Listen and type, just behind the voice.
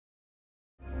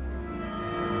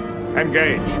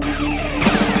Engage.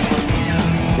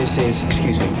 This is,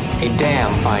 excuse me, a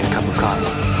damn fine cup of coffee.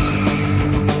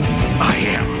 I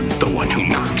am the one who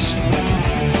knocks.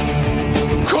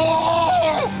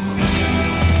 Call!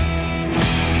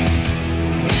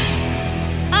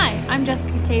 Hi, I'm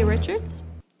Jessica K. Richards,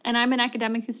 and I'm an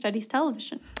academic who studies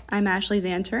television. I'm Ashley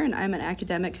Zanter, and I'm an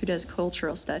academic who does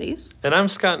cultural studies. And I'm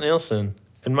Scott Nielsen,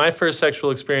 and my first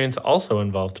sexual experience also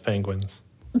involved penguins.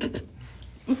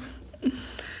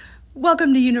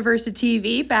 Welcome to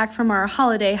UniversiTV, back from our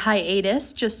holiday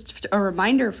hiatus. Just a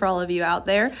reminder for all of you out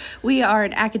there, we are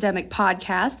an academic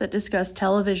podcast that discuss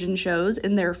television shows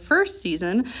in their first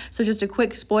season. So just a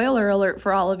quick spoiler alert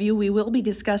for all of you, we will be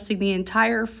discussing the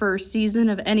entire first season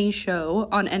of any show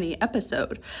on any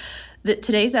episode.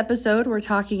 Today's episode, we're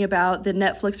talking about the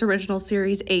Netflix original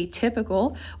series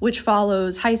Atypical, which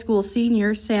follows high school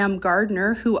senior Sam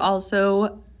Gardner, who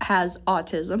also has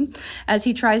autism, as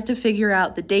he tries to figure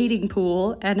out the dating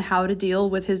pool and how to deal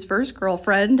with his first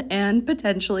girlfriend and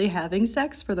potentially having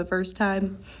sex for the first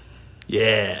time.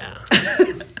 Yeah.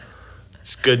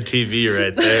 It's good TV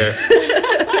right there.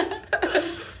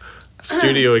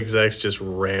 Studio execs just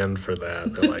ran for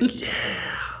that. They're like,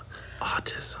 yeah,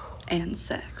 autism. And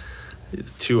sex. The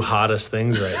two hottest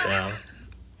things right now.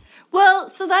 Well,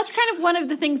 so that's kind of one of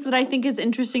the things that I think is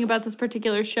interesting about this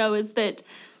particular show is that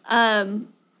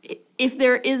if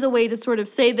there is a way to sort of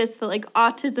say this, that like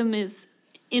autism is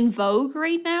in vogue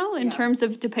right now in terms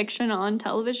of depiction on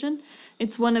television.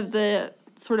 It's one of the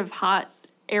sort of hot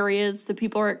areas that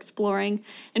people are exploring.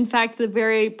 In fact, the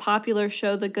very popular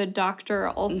show, The Good Doctor,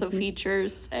 also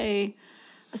features a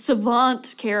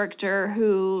savant character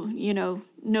who, you know,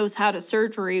 knows how to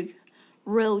surgery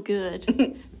real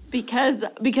good because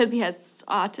he has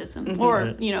autism,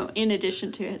 or, you know, in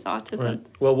addition to his autism. Right.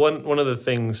 Well, one of the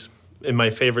things in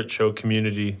my favorite show,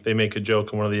 Community, they make a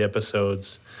joke in one of the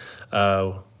episodes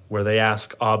where they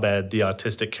ask Abed, the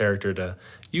autistic character, to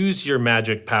use your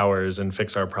magic powers and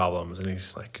fix our problems. And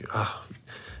he's like, oh,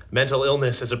 mental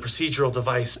illness as a procedural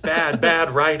device,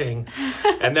 bad writing.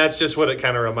 And that's just what it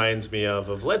kind of reminds me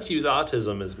of let's use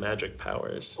autism as magic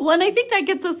powers. Well, and I think that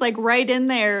gets us like right in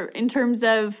there in terms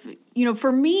of, you know,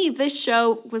 for me, this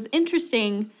show was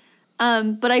interesting.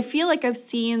 But I feel like I've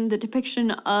seen the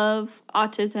depiction of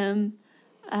autism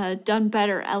done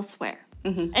better elsewhere.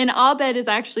 And Abed is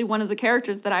actually one of the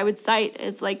characters that I would cite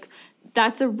as like,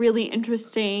 that's a really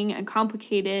interesting and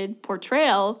complicated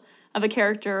portrayal of a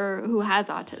character who has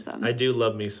autism. I do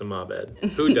love me some Abed.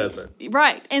 Who doesn't?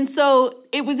 Right. And so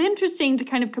it was interesting to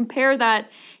kind of compare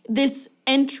this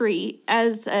entry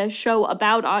as a show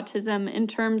about autism in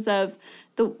terms of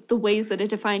the ways that it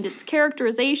defined its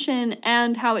characterization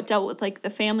and how it dealt with like the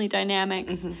family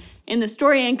dynamics in the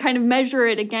story, and kind of measure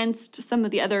it against some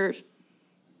of the other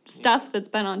stuff that's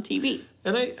been on TV.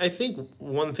 And I think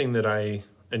one thing that I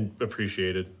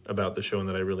appreciated about the show and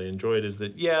that I really enjoyed is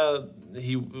that,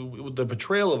 the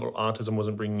portrayal of autism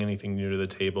wasn't bringing anything new to the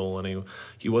table, and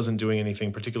he wasn't doing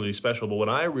anything particularly special. But what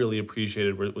I really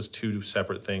appreciated was two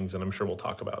separate things, and I'm sure we'll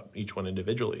talk about each one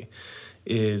individually,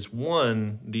 is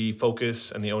one, the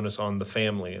focus and the onus on the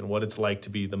family and what it's like to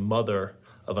be the mother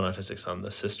of an autistic son, the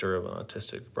sister of an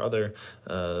autistic brother,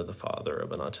 the father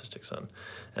of an autistic son.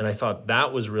 And I thought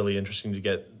that was really interesting to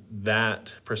get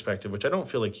that perspective, which I don't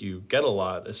feel like you get a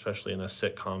lot, especially in a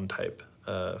sitcom type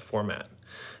format.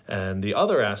 And the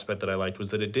other aspect that I liked was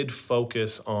that it did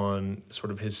focus on sort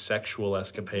of his sexual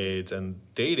escapades and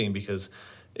dating, because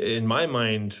in my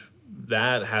mind,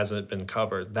 that hasn't been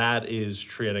covered. That is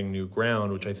treading new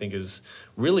ground, which I think is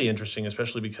really interesting,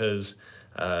 especially because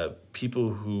people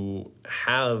who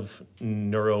have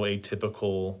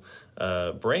neuroatypical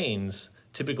brains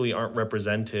typically aren't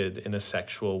represented in a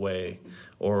sexual way,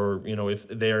 or, you know, if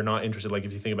they are not interested, like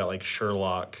if you think about like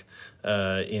Sherlock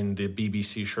in the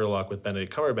BBC Sherlock with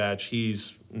Benedict Cumberbatch,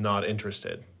 he's not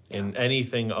interested in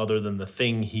anything other than the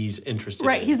thing he's interested in.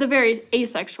 Right, he's a very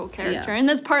asexual character. Yeah. And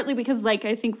that's partly because, like,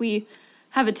 I think we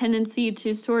have a tendency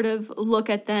to sort of look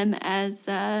at them as,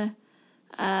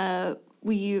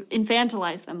 we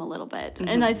infantilize them a little bit.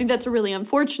 And I think that's a really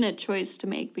unfortunate choice to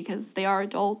make, because they are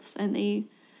adults and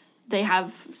they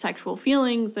have sexual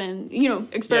feelings and, you know,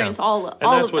 experience all of that.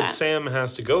 And that's what Sam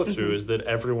has to go through, is that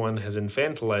everyone has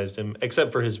infantilized him,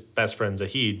 except for his best friend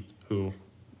Zahid, who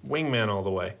wingman all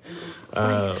the way.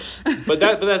 But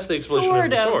that's the explanation of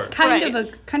the sword.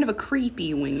 Kind of a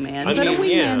creepy wingman, but a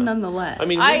wingman nonetheless. I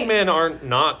mean, wingmen aren't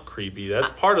not creepy. That's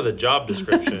part of the job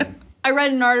description. I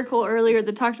read an article earlier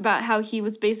that talked about how he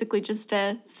was basically just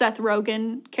a Seth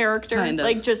Rogen character. Kind of.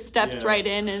 Like, just steps right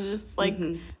in and is, like,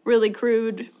 really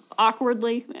crude,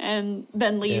 awkwardly and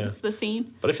then leaves the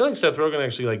scene. But I feel like Seth Rogen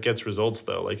actually like gets results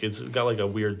though. Like it's got like a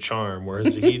weird charm,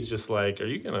 whereas he's just like, "Are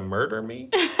you gonna murder me?"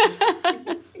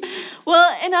 Well,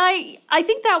 and I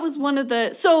think that was one of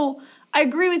the, so I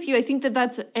agree with you. I think that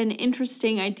that's an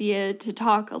interesting idea to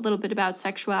talk a little bit about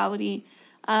sexuality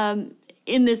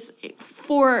in this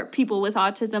for people with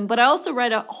autism. But I also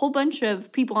read a whole bunch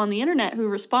of people on the internet who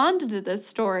responded to this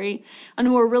story and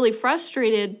who were really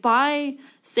frustrated by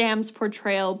Sam's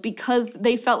portrayal because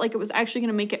they felt like it was actually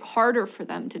going to make it harder for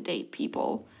them to date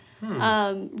people.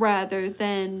 Rather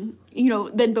than,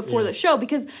 than before the show,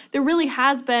 because there really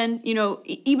has been,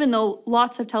 even though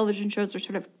lots of television shows are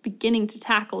sort of beginning to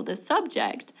tackle this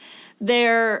subject,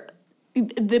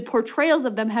 the portrayals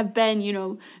of them have been,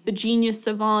 the genius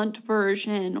savant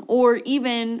version, or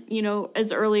even,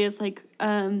 as early as like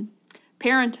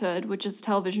Parenthood, which is a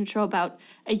television show about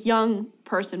a young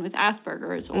person with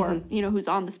Asperger's or, who's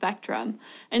on the spectrum.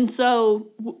 And so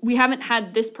we haven't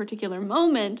had this particular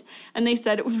moment. And they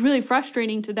said it was really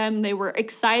frustrating to them. They were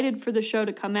excited for the show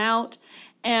to come out.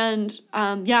 And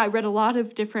I read a lot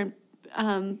of different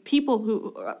people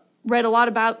who read a lot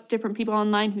about different people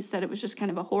online who said it was just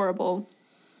kind of a horrible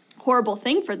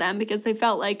thing for them because they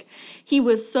felt like he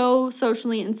was so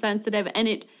socially insensitive and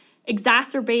it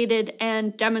exacerbated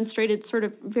and demonstrated sort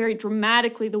of very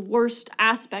dramatically the worst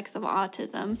aspects of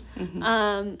autism,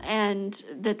 and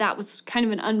that was kind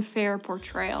of an unfair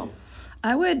portrayal.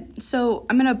 I'm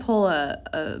going to pull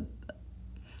an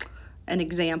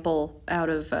example out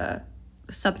of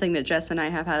something that Jess and I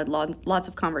have had lots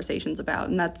of conversations about,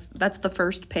 and that's the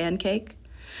first pancake.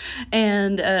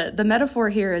 And the metaphor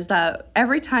here is that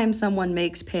every time someone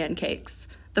makes pancakes,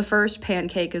 the first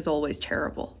pancake is always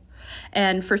terrible.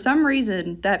 And for some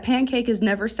reason, that pancake is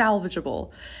never salvageable.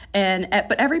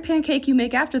 But every pancake you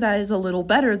make after that is a little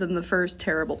better than the first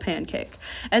terrible pancake.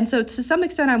 And so to some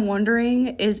extent, I'm wondering,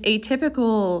 is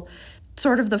Atypical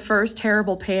sort of the first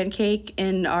terrible pancake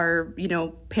in our,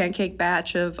 pancake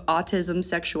batch of autism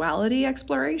sexuality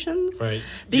explorations? Right.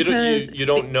 Because you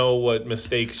don't know what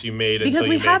mistakes you made until you make them.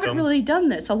 Because we haven't really done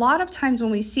this. A lot of times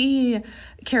when we see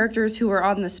characters who are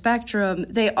on the spectrum,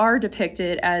 they are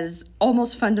depicted as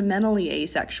almost fundamentally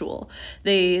asexual.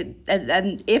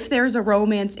 And if there's a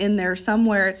romance in there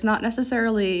somewhere, it's not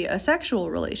necessarily a sexual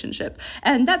relationship.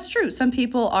 And that's true. Some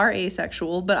people are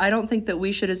asexual, but I don't think that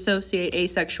we should associate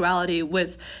asexuality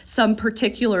with some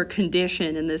particular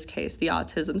condition, in this case, the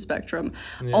autism spectrum,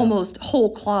 almost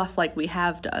whole cloth like we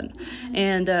have done.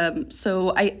 And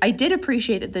so I did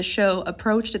appreciate that this show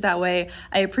approached it that way.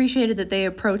 I appreciated that they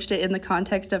approached it in the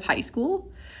context of high school,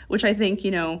 which I think,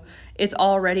 it's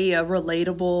already a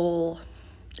relatable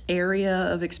area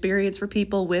of experience for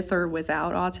people with or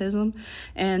without autism.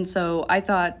 And so I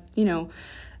thought,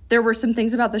 there were some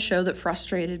things about the show that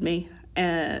frustrated me.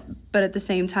 But at the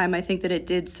same time, I think that it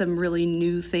did some really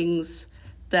new things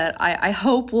that I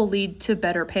hope will lead to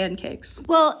better pancakes.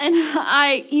 Well, and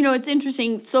it's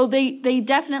interesting. So they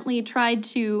definitely tried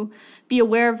to be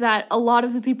aware of that. A lot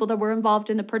of the people that were involved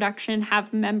in the production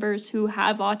have members who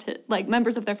have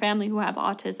members of their family who have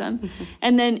autism.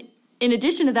 And then in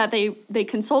addition to that, they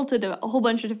consulted a whole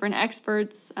bunch of different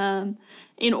experts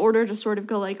in order to sort of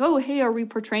go like, oh, hey, are we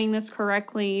portraying this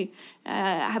correctly?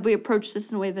 Have we approached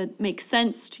this in a way that makes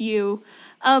sense to you?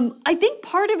 I think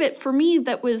part of it for me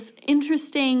that was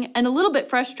interesting and a little bit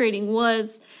frustrating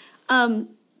was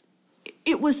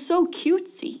it was so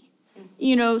cutesy.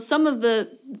 Some of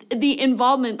the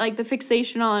involvement, like the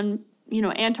fixation on,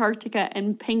 Antarctica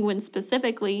and penguins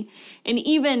specifically, and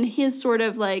even his sort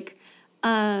of like,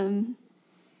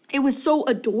 it was so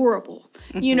adorable,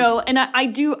 and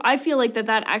I feel like that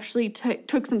actually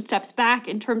took some steps back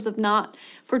in terms of not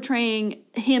portraying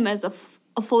him as a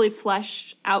fully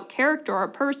fleshed out character or a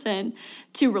person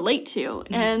to relate to.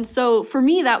 And so for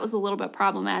me, that was a little bit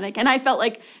problematic. And I felt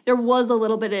like there was a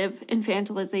little bit of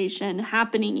infantilization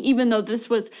happening, even though this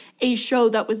was a show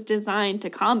that was designed to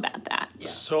combat that. Yeah.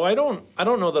 So I don't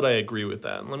know that I agree with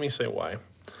that. Let me say why.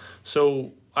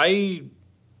 So I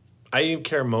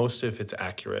care most if it's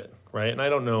accurate, right? And I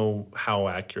don't know how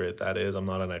accurate that is. I'm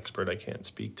not an expert. I can't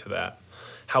speak to that.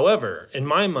 However, in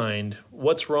my mind,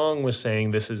 what's wrong with saying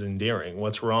this is endearing?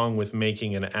 What's wrong with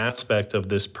making an aspect of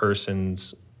this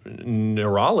person's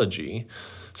neurology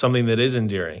something that is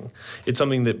endearing? It's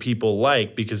something that people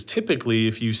like, because typically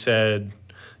if you said,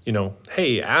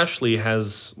 hey, Ashley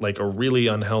has like a really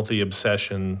unhealthy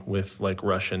obsession with like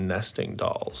Russian nesting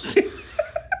dolls.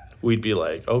 We'd be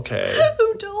like, okay.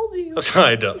 Who told you?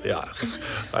 I don't. Yeah,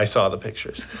 I saw the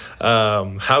pictures.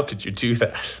 How could you do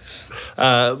that?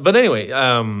 But anyway,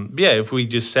 yeah, if we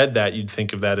just said that, you'd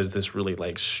think of that as this really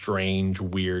like strange,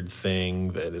 weird thing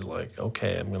that is like,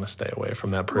 okay, I'm going to stay away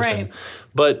from that person. Right.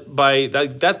 But by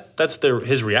that's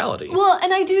his reality. Well,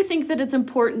 and I do think that it's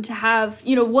important to have,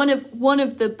 one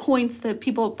of the points that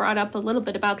people brought up a little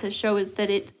bit about this show is that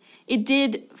it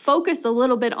did focus a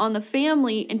little bit on the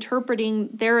family interpreting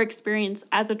their experience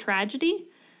as a tragedy,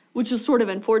 which was sort of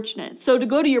unfortunate. So to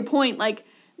go to your point, like,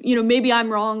 maybe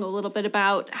I'm wrong a little bit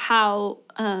about how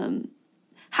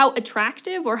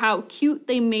attractive or how cute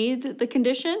they made the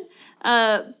condition,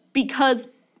 because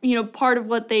part of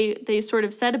what they sort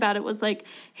of said about it was like,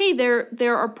 hey,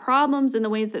 there are problems in the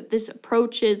ways that this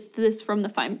approaches this from the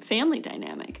family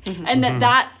dynamic, and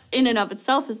that in and of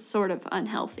itself is sort of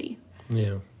unhealthy.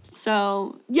 Yeah.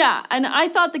 So yeah, and I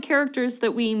thought the characters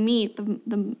that we meet,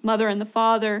 the mother and the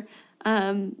father,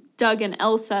 Doug and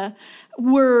Elsa,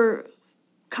 were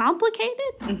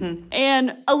complicated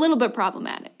and a little bit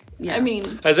problematic. Yeah. I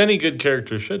mean, As any good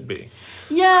character should be.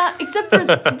 yeah, except for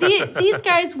these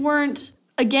guys weren't,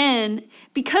 again,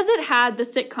 because it had the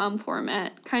sitcom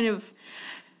format kind of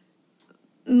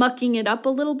mucking it up a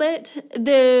little bit.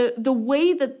 The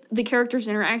way that the characters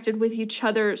interacted with each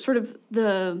other, sort of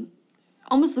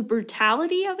almost the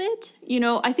brutality of it.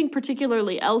 I think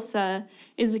particularly Elsa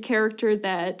is a character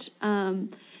that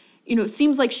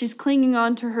seems like she's clinging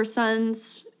on to her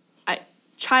son's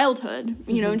childhood,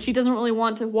 and she doesn't really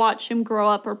want to watch him grow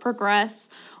up or progress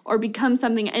or become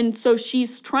something. And so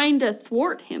she's trying to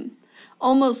thwart him,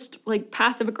 almost like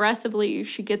passive aggressively.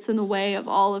 She gets in the way of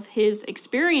all of his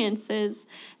experiences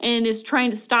and is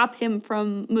trying to stop him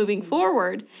from moving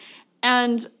forward.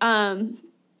 And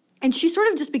she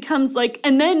sort of just becomes like,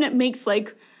 and then makes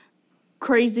like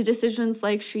crazy decisions,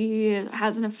 like she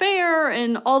has an affair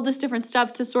and all this different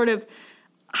stuff to sort of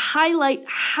highlight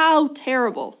how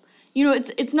terrible.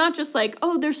 It's not just like,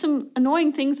 oh, there's some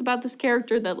annoying things about this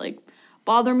character that like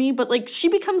bother me, but like she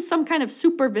becomes some kind of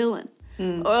super villain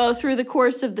through the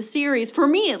course of the series. For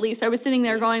me, at least, I was sitting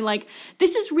there going like,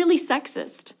 this is really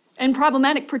sexist and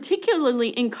problematic, particularly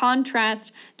in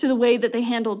contrast to the way that they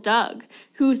handle Doug,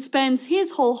 who spends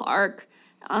his whole arc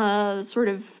sort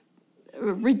of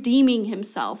redeeming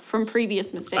himself from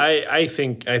previous mistakes. I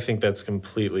think that's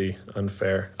completely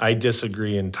unfair. I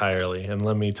disagree entirely, and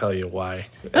let me tell you why,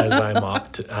 as I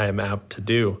am apt to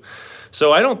do.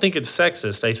 So I don't think it's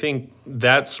sexist. I think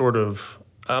that sort of,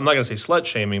 I'm not going to say slut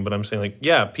shaming, but I'm saying like,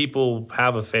 yeah, people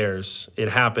have affairs. It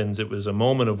happens. It was a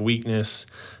moment of weakness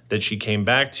that she came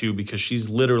back to because she's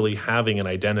literally having an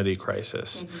identity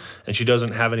crisis and she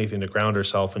doesn't have anything to ground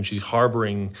herself, and she's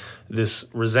harboring this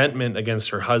resentment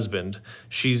against her husband.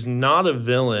 She's not a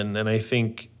villain, and I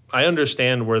think I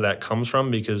understand where that comes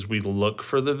from because we look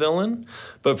for the villain,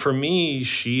 but for me,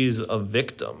 she's a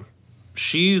victim.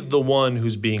 She's the one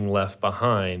who's being left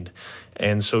behind,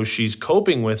 and so she's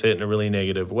coping with it in a really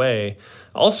negative way.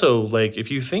 Also, like,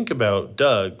 if you think about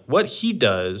Doug, what he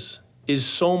does is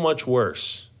so much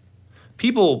worse.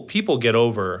 People get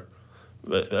over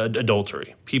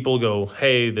adultery. People go,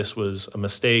 hey, this was a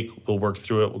mistake. We'll work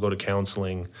through it. We'll go to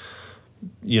counseling.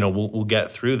 We'll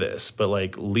get through this. But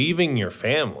like leaving your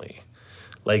family,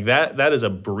 like that is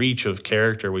a breach of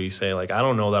character where you say like, I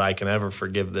don't know that I can ever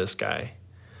forgive this guy.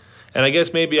 And I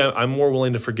guess maybe I'm more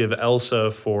willing to forgive Elsa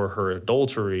for her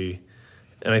adultery.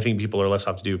 And I think people are less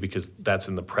apt to do because that's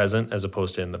in the present as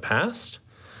opposed to in the past.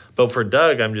 But for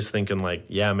Doug, I'm just thinking like,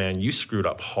 yeah, man, you screwed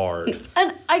up hard.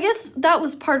 And I guess that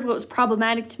was part of what was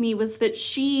problematic to me, was that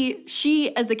she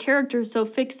as a character is so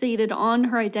fixated on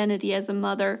her identity as a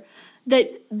mother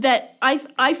that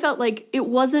I felt like it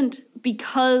wasn't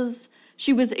because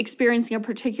she was experiencing a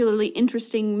particularly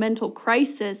interesting mental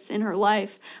crisis in her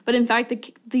life, but in fact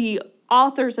the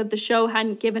authors of the show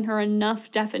hadn't given her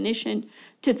enough definition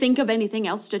to think of anything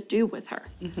else to do with her.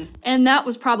 And that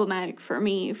was problematic for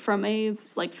me from a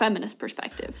like feminist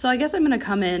perspective. So I guess I'm going to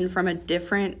come in from a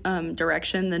different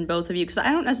direction than both of you, because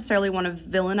I don't necessarily want to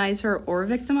villainize her or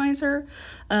victimize her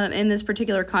in this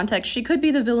particular context. She could be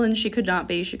the villain, she could not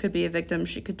be. She could be a victim,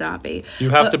 she could not be.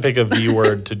 You have to pick a V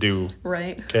word to do.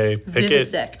 Right. Okay, pick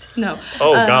Vivisect. it. No.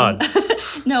 Oh, God.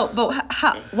 No, but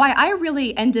why I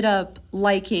really ended up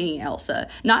liking Elsa,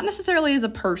 not necessarily as a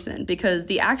person, because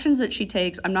the actions that she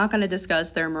takes, I'm not going to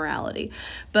discuss their morality,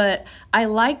 but I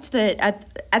liked that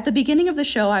at the beginning of the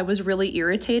show, I was really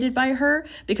irritated by her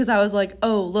because I was like,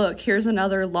 oh, look, here's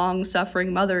another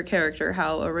long-suffering mother character.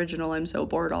 How original. I'm so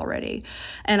bored already.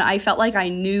 And I felt like I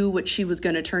knew what she was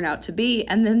going to turn out to be,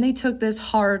 and then they took this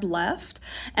hard left,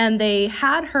 and they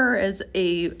had her as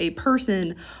a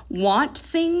person want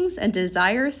things and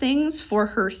desire things for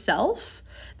herself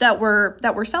that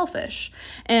were selfish.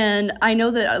 And I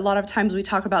know that a lot of times we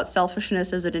talk about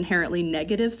selfishness as an inherently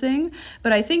negative thing,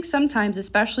 but I think sometimes,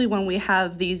 especially when we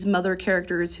have these mother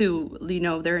characters who,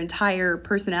 their entire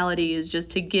personality is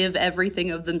just to give everything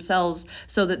of themselves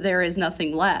so that there is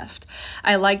nothing left.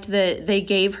 I liked that they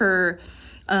gave her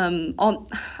I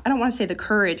don't want to say the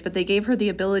courage, but they gave her the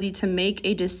ability to make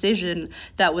a decision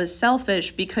that was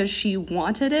selfish because she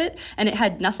wanted it, and it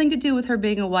had nothing to do with her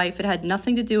being a wife. It had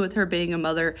nothing to do with her being a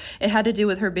mother. It had to do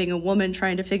with her being a woman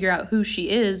trying to figure out who she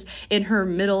is in her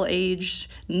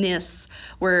middle-agedness,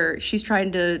 where she's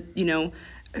trying to,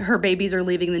 her babies are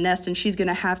leaving the nest and she's going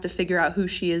to have to figure out who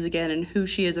she is again and who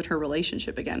she is in her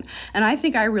relationship again. And I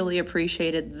think I really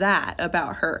appreciated that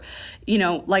about her.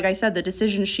 Like I said, the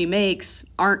decisions she makes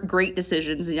aren't great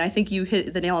decisions. And I think you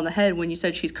hit the nail on the head when you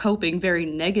said she's coping very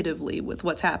negatively with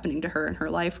what's happening to her in her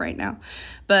life right now.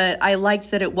 But I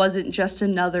liked that it wasn't just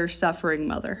another suffering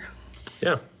mother.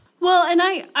 Yeah. Well, and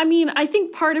I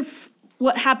think part of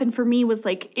what happened for me was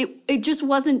like it just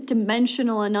wasn't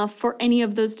dimensional enough for any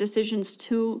of those decisions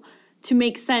to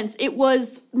make sense. It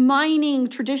was mining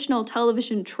traditional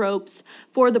television tropes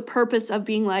for the purpose of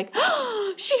being like,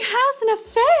 oh, she has an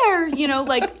affair.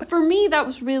 Like for me that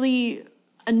was really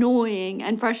annoying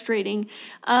and frustrating.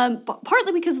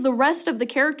 Partly because the rest of the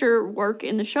character work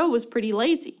in the show was pretty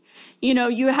lazy.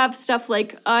 You have stuff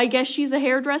like, I guess she's a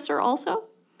hairdresser also,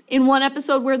 in one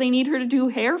episode where they need her to do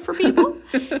hair for people.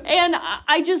 And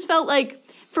I just felt like,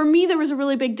 for me, there was a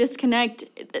really big disconnect.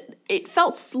 It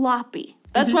felt sloppy.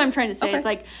 That's what I'm trying to say. Okay. It's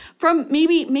like, from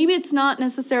maybe it's not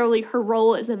necessarily her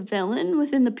role as a villain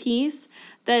within the piece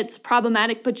that's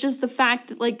problematic, but just the fact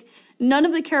that, like, none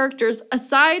of the characters,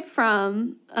 aside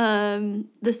from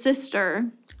the sister,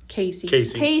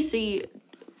 Casey,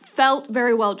 felt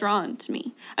very well drawn to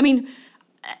me. I mean,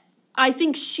 I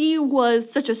think she was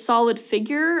such a solid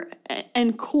figure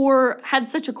and had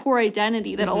such a core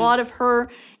identity that a lot of her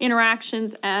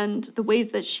interactions and the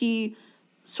ways that she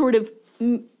sort of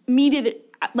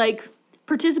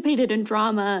participated in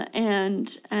drama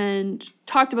and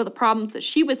talked about the problems that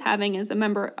she was having as a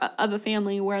member of a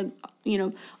family where,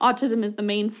 autism is the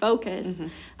main focus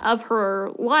of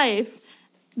her life.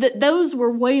 Those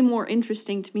were way more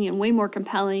interesting to me and way more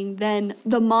compelling than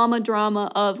the mama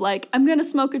drama of, like, I'm going to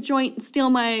smoke a joint and steal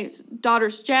my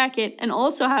daughter's jacket and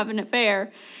also have an affair.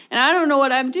 And I don't know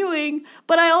what I'm doing,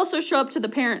 but I also show up to the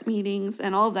parent meetings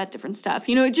and all of that different stuff.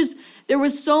 There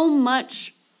was so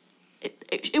much,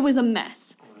 it was a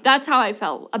mess. That's how I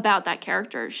felt about that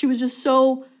character. She was just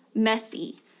so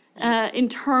messy in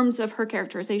terms of her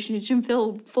characterization. It didn't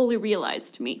feel fully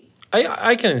realized to me.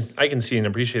 I can see and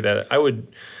appreciate that. I would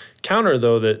counter,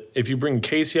 though, that if you bring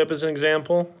Casey up as an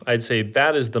example, I'd say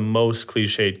that is the most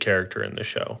cliched character in the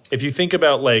show. If you think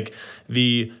about, like,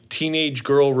 the teenage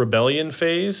girl rebellion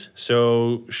phase,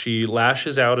 so she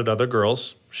lashes out at other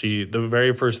girls. The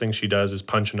very first thing she does is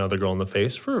punch another girl in the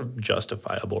face for a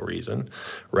justifiable reason,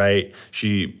 right?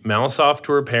 She mouths off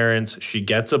to her parents. She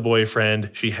gets a boyfriend.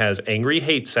 She has angry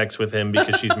hate sex with him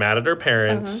because she's mad at her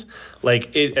parents.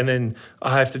 And then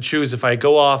I have to choose if I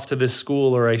go off to this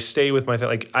school or I stay with my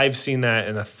family. Like, I've seen that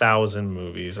in 1,000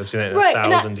 movies. I've seen that in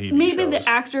 1,000 TV shows. Maybe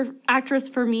the actress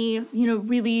for me,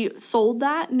 really sold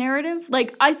that narrative.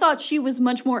 Like, I thought she was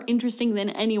much more interesting than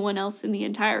anyone else in the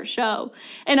entire show.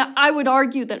 And I would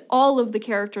argue that all of the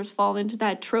characters fall into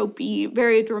that tropey,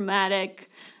 very dramatic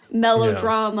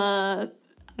melodrama.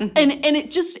 Yeah. And it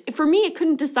just, for me, it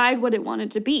couldn't decide what it wanted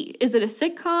to be. Is it a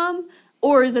sitcom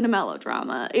or is it a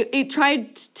melodrama? It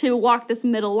tried to walk this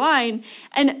middle line.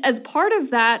 And as part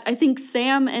of that, I think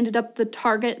Sam ended up the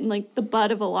target and, like, the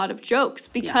butt of a lot of jokes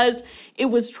because it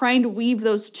was trying to weave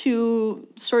those two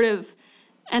sort of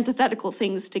antithetical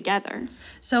things together.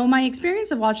 So my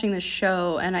experience of watching this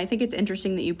show, and I think it's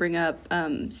interesting that you bring up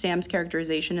Sam's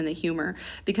characterization and the humor,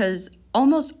 because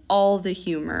almost all the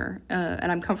humor,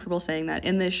 and I'm comfortable saying that,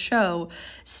 in this show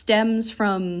stems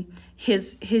from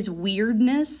his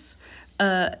weirdness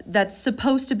that's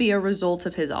supposed to be a result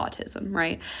of his autism,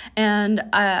 right? And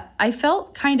I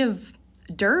felt kind of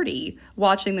dirty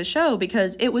watching the show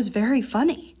because it was very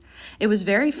funny. It was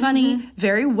very funny,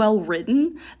 very well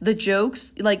written. The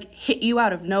jokes, like, hit you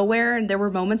out of nowhere, and there were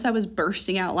moments I was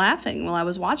bursting out laughing while I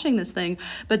was watching this thing.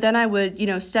 But then I would,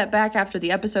 step back after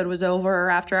the episode was over or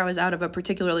after I was out of a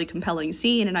particularly compelling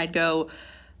scene, and I'd go,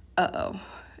 uh-oh,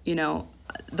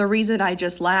 the reason I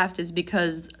just laughed is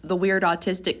because the weird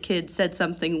autistic kid said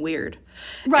something weird.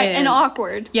 Right, and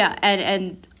awkward. Yeah,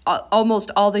 and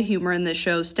almost all the humor in this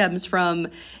show stems from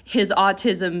his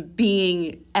autism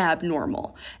being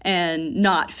abnormal and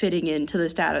not fitting into the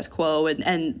status quo,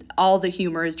 and all the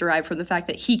humor is derived from the fact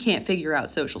that he can't figure out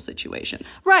social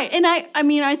situations. Right. And I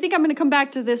mean, I think I'm going to come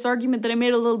back to this argument that I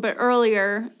made a little bit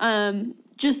earlier.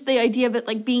 Just the idea of it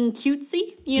like being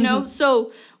cutesy, you know?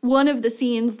 So one of the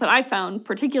scenes that I found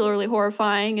particularly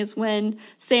horrifying is when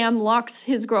Sam locks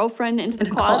his girlfriend into the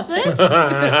closet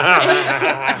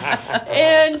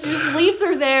and just leaves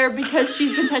her there because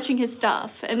she's been touching his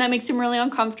stuff. And that makes him really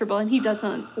uncomfortable and he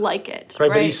doesn't like it.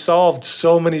 Right, but he solved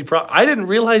so many problems. I didn't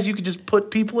realize you could just put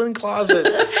people in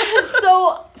closets.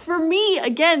 So for me,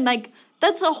 again, like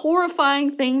that's a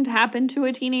horrifying thing to happen to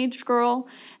a teenage girl.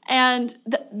 And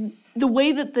the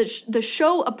way that the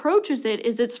show approaches it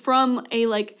is it's from a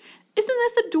like, isn't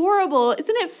this adorable?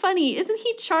 Isn't it funny? Isn't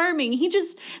he charming? He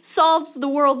just solves the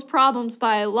world's problems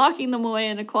by locking them away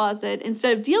in a closet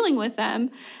instead of dealing with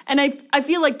them. And I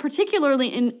feel like particularly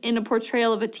in a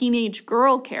portrayal of a teenage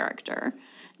girl character,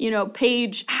 you know,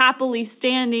 Paige happily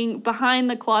standing behind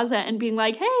the closet and being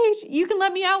like, hey, you can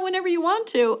let me out whenever you want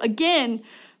to, again,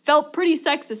 felt pretty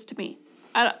sexist to me.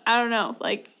 I don't know,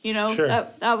 like, you know, Sure.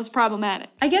 that was problematic.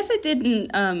 I guess it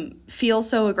didn't feel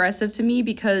so aggressive to me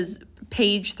because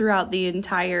Paige throughout the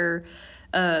entire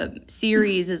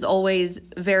series is always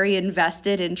very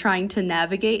invested in trying to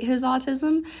navigate his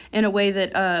autism in a way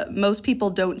that most people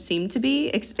don't seem to be,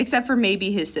 except for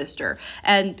maybe his sister.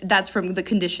 And that's from the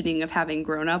conditioning of having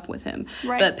grown up with him.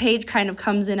 Right. But Paige kind of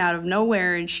comes in out of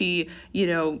nowhere and she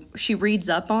reads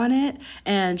up on it,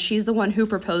 and she's the one who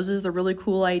proposes the really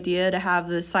cool idea to have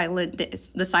the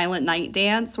silent night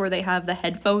dance where they have the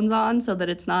headphones on so that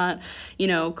it's not,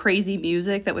 crazy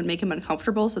music that would make him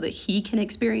uncomfortable, so that he can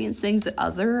experience things that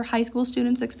other high school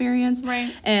students experience.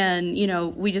 Right. And,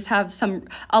 we just have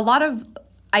a lot of,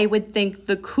 I would think,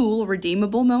 the cool,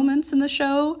 redeemable moments in the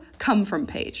show come from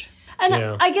Paige. And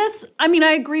Yeah. I guess, I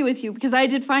agree with you because I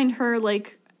did find her,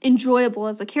 like, enjoyable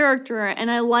as a character,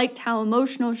 and I liked how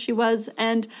emotional she was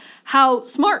and how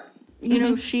smart,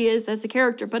 she is as a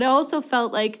character. But I also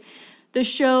felt like the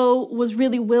show was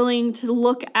really willing to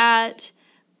look at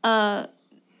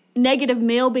negative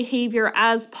male behavior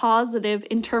as positive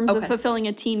in terms of fulfilling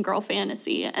a teen girl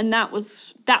fantasy, and that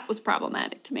was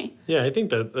problematic to me. Yeah, I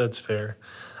think that's fair.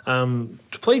 To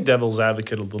play devil's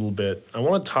advocate a little bit, I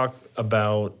want to talk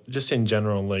about, just in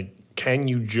general, like, can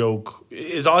you joke?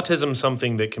 Is autism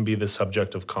something that can be the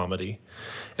subject of comedy?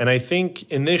 And I think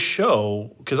in this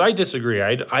show, because I disagree,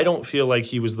 I don't feel like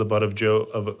he was the butt of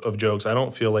jokes. I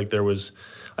don't feel like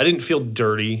I didn't feel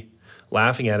dirty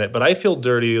laughing at it, but I feel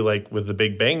dirty like with the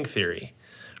Big Bang Theory,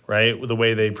 right? With the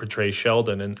way they portray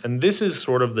Sheldon. And this is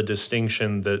sort of the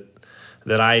distinction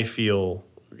that I feel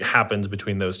happens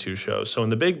between those two shows. So in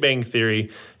the Big Bang Theory,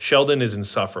 Sheldon is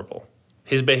insufferable.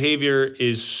 His behavior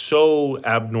is so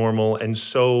abnormal and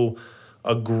so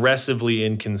aggressively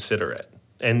inconsiderate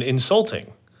and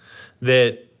insulting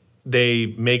that they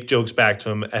make jokes back to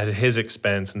him at his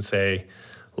expense and say,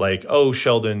 like, oh,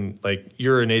 Sheldon, like,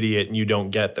 you're an idiot and you don't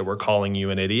get that we're calling you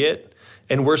an idiot.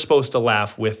 And we're supposed to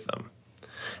laugh with them.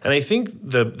 And I think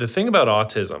the thing about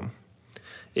autism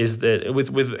is that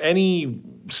with any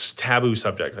taboo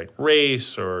subject like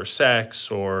race or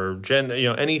sex or gender,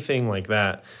 anything like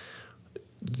that,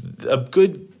 a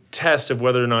good test of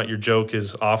whether or not your joke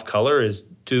is off color is,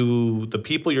 do the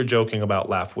people you're joking about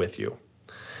laugh with you?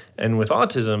 And with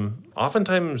autism,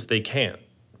 oftentimes they can't,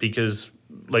 because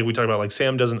like we talked about, like,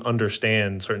 Sam doesn't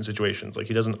understand certain situations. Like,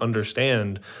 he doesn't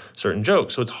understand certain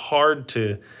jokes. So it's hard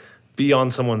to be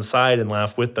on someone's side and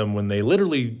laugh with them when they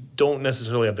literally don't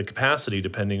necessarily have the capacity,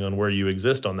 depending on where you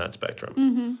exist on that spectrum.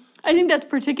 Mm-hmm. I think that's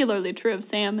particularly true of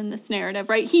Sam in this narrative,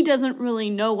 right? He doesn't really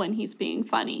know when he's being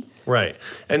funny. Right.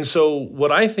 And so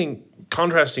what I think,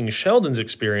 contrasting Sheldon's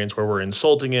experience where we're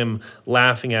insulting him,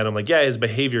 laughing at him, like, yeah, his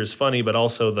behavior is funny, but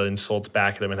also the insults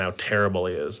back at him and how terrible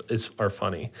he is are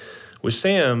funny. With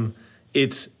Sam,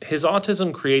 it's his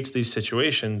autism creates these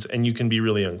situations, and you can be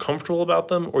really uncomfortable about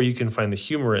them, or you can find the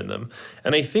humor in them.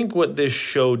 And I think what this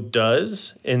show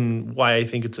does, and why I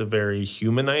think it's a very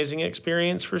humanizing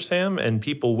experience for Sam and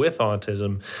people with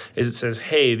autism, is it says,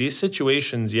 hey, these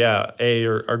situations,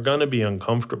 are gonna be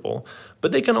uncomfortable,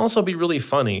 but they can also be really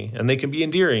funny, and they can be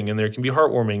endearing, and they can be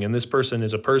heartwarming, and this person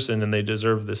is a person, and they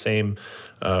deserve the same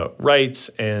rights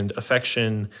and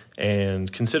affection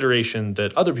and consideration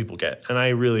that other people get. And I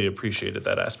really appreciated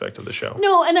that aspect of the show.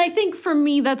 No, and I think for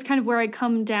me, that's kind of where I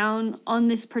come down on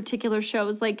this particular show,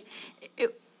 is like,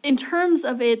 in terms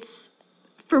of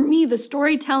for me, the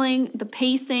storytelling, the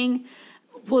pacing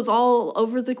was all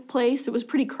over the place. It was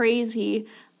pretty crazy.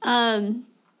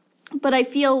 But I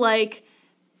feel like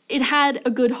it had a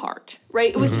good heart,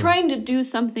 right? It was trying to do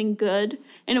something good,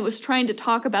 and it was trying to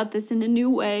talk about this in a new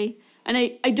way. And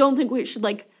I don't think we should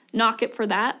like knock it for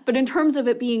that. But in terms of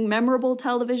it being memorable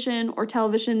television or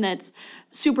television that's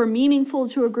super meaningful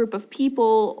to a group of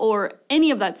people or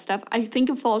any of that stuff, I think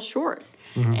it falls short.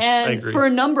 And for a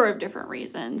number of different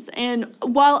reasons. And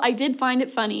while I did find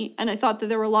it funny, and I thought that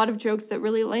there were a lot of jokes that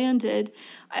really landed,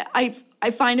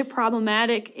 I find it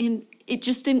problematic, and it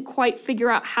just didn't quite figure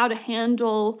out how to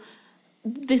handle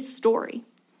this story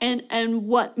and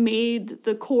what made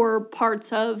the core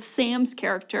parts of Sam's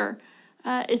character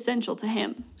essential to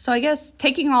him. So I guess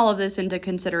taking all of this into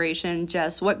consideration,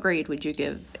 Jess, what grade would you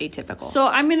give Atypical? So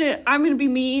I'm gonna be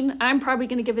mean. I'm probably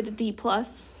gonna give it a D+.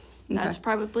 That's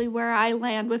probably where I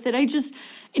land with it. I just,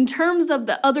 in terms of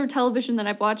the other television that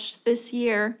I've watched this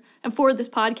year and for this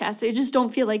podcast, I just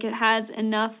don't feel like it has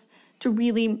enough to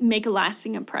really make a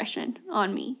lasting impression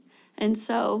on me. And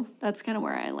so that's kind of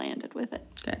where I landed with it.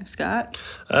 Okay, Scott?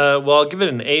 Well, I'll give it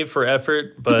an A for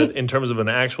effort, but in terms of an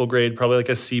actual grade, probably like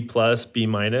a C+,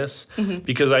 B-,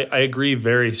 because I agree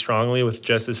very strongly with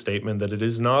Jess's statement that it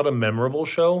is not a memorable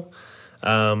show.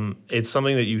 It's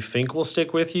something that you think will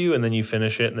stick with you, and then you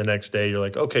finish it, and the next day you're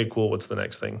like, okay, cool, what's the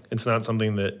next thing? It's not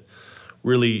something that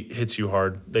really hits you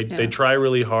hard. They try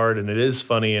really hard, and it is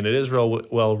funny, and it is real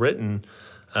well written,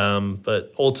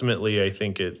 but ultimately I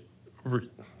think it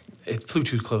flew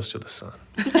too close to the sun.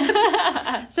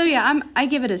 So yeah, I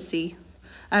give it a C.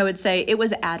 I would say it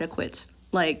was adequate.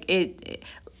 Like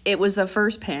it was the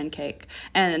first pancake,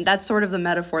 and that's sort of the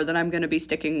metaphor that I'm going to be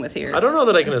sticking with here. I don't know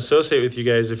that I can associate with you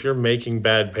guys if you're making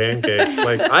bad pancakes.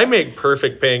 Like, I make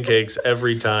perfect pancakes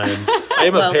every time. I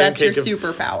am well, a pancake that's your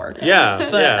superpower.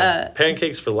 Yeah,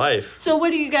 pancakes for life. So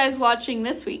what are you guys watching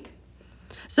this week?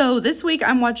 So this week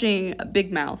I'm watching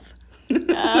Big Mouth.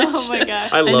 Oh my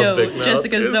gosh. I love Big Mouth.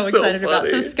 Jessica's so excited about.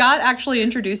 So funny. Scott actually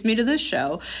introduced me to this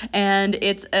show, and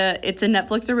it's a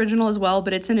Netflix original as well,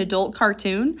 but it's an adult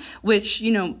cartoon, which,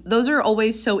 you know, those are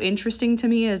always so interesting to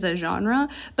me as a genre.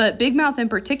 But Big Mouth in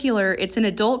particular, it's an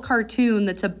adult cartoon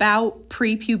that's about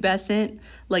prepubescent,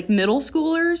 like middle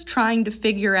schoolers trying to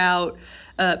figure out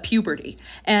puberty,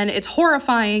 and it's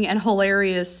horrifying and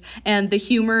hilarious, and the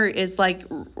humor is like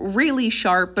really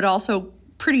sharp, but also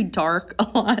pretty dark a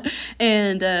lot,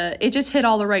 and it just hit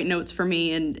all the right notes for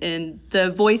me, and the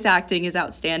voice acting is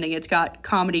outstanding. It's got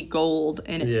comedy gold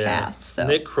in its cast. So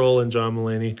Nick Kroll and John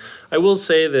Mulaney. I will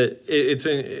say that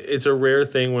it's a rare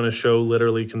thing when a show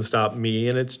literally can stop me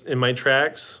in my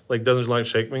tracks, like doesn't like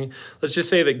shake me. Let's just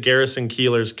say that Garrison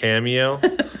Keillor's cameo.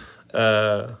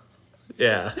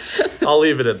 Yeah, I'll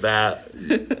leave it at that.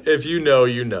 If you know,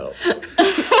 you know.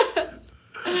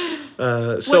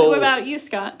 What about you,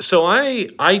 Scott? So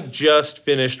I just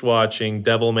finished watching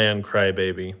Devilman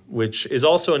Crybaby, which is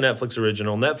also a Netflix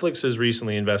original. Netflix has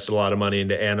recently invested a lot of money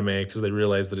into anime because they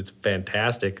realize that it's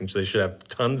fantastic and they should have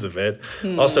tons of it.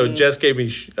 Also, Jess gave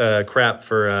me crap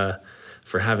for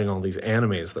having all these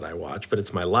animes that I watch, but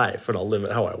it's my life and I'll live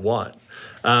it how I want.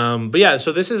 But yeah,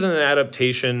 so this is an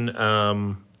adaptation,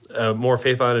 a more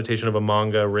faithful adaptation of a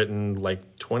manga written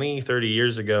like 20, 30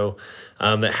 years ago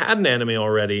that had an anime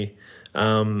already.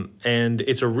 And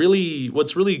it's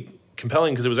what's really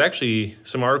compelling, because it was actually,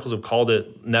 some articles have called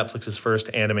it Netflix's first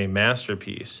anime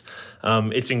masterpiece.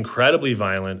 It's incredibly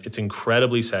violent. It's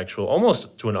incredibly sexual,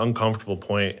 almost to an uncomfortable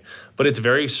point, but it's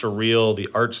very surreal. The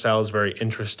art style is very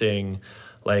interesting.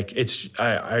 Like,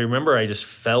 I remember I just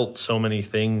felt so many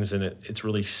things, and it's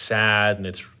really sad, and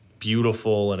it's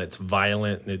beautiful, and it's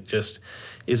violent, and it just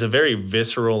is a very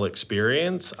visceral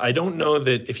experience. I don't know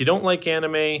that if you don't like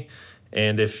anime,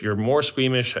 and if you're more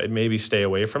squeamish, I'd maybe stay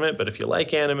away from it. But if you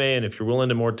like anime, and if you're willing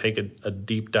to more take a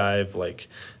deep dive, like,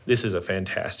 this is a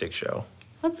fantastic show.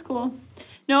 That's cool.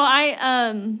 No,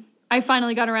 I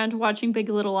finally got around to watching Big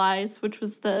Little Lies, which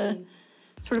was the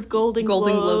sort of Golden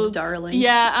Globes darling.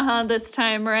 Yeah, this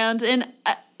time around. And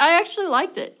I actually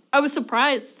liked it. I was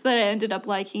surprised that I ended up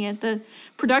liking it. The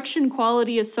production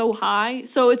quality is so high.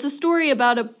 So it's a story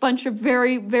about a bunch of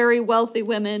very, very wealthy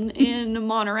women in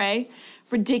Monterey.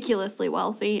 Ridiculously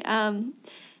wealthy.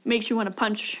 Makes you want to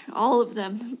punch all of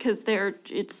them because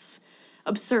it's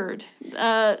absurd.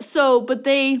 But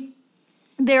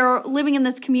they're living in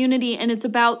this community, and it's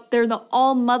about, they're the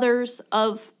all mothers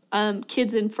of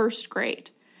kids in first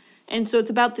grade. And so it's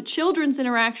about the children's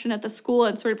interaction at the school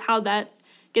and sort of how that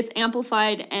gets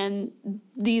amplified and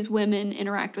these women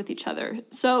interact with each other.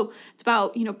 So it's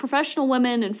about, professional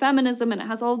women and feminism, and it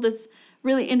has all this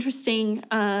really interesting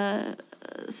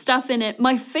stuff in it.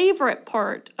 My favorite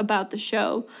part about the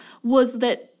show was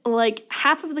that, like,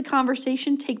 half of the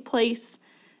conversation take place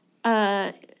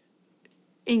in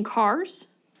cars.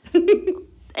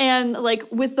 And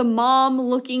like with the mom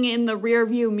looking in the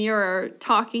rearview mirror,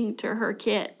 talking to her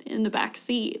kid in the back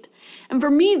seat. And for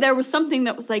me, there was something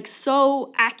that was like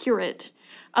so accurate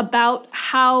about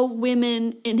how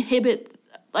women inhabit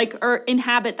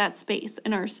that space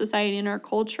in our society and our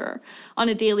culture on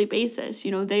a daily basis.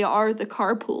 You know, they are the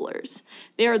carpoolers.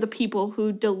 They are the people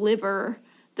who deliver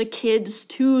the kids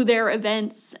to their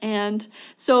events. And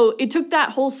so it took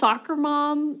that whole soccer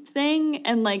mom thing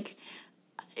and like,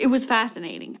 it was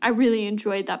fascinating. I really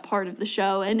enjoyed that part of the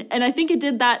show. And I think it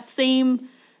did that same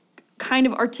kind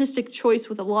of artistic choice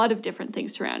with a lot of different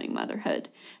things surrounding motherhood.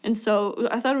 And so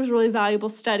I thought it was a really valuable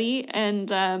study.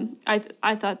 And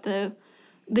I thought the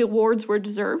awards were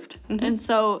deserved. Mm-hmm. And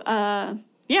so,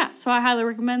 so I highly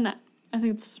recommend that. I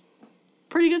think it's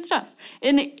pretty good stuff.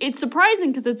 And it's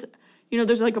surprising because it's, you know,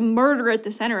 there's like a murder at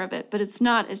the center of it, but it's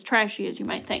not as trashy as you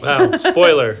might think. Wow,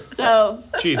 spoiler. So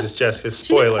Jesus, Jessica,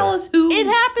 spoiler. She didn't tell us who it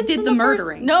happens did in the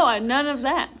murdering. No, none of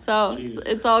that. So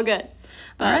it's all good.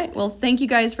 But all right. Well, thank you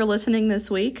guys for listening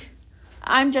this week.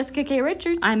 I'm Jessica K.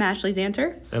 Richards. I'm Ashley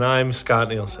Zanter. And I'm Scott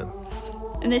Nielsen.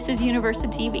 And this is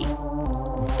UniversiTV.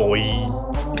 Boy.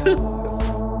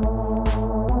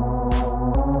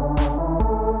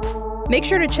 Make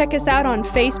sure to check us out on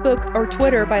Facebook or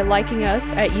Twitter by liking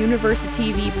us at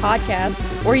UniversiTV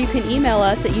Podcast, or you can email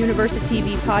us at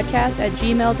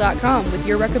universitytvpodcast@gmail.com with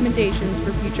your recommendations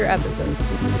for future episodes.